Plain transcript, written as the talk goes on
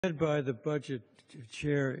Said by the budget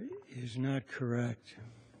chair is not correct.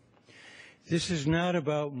 This is not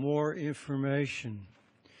about more information.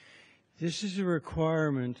 This is a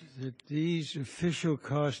requirement that these official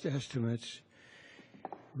cost estimates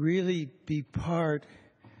really be part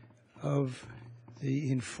of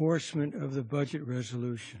the enforcement of the budget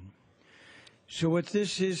resolution. So what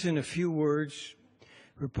this is, in a few words,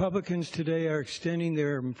 Republicans today are extending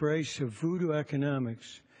their embrace of voodoo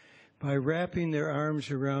economics by wrapping their arms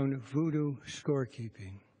around voodoo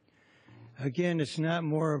scorekeeping. Again, it's not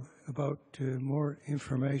more about more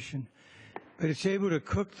information, but it's able to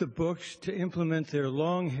cook the books to implement their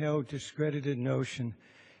long-held discredited notion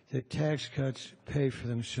that tax cuts pay for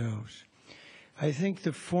themselves. I think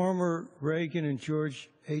the former Reagan and George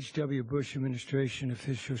H.W. Bush administration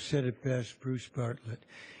official said it best, Bruce Bartlett.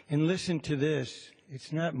 And listen to this,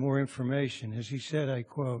 it's not more information. As he said, I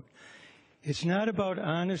quote, "It's not about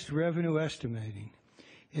honest revenue estimating.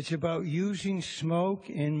 It's about using smoke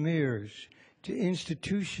and mirrors to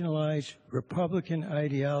institutionalize Republican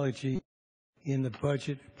ideology in the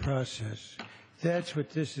budget process." That's what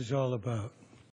this is all about.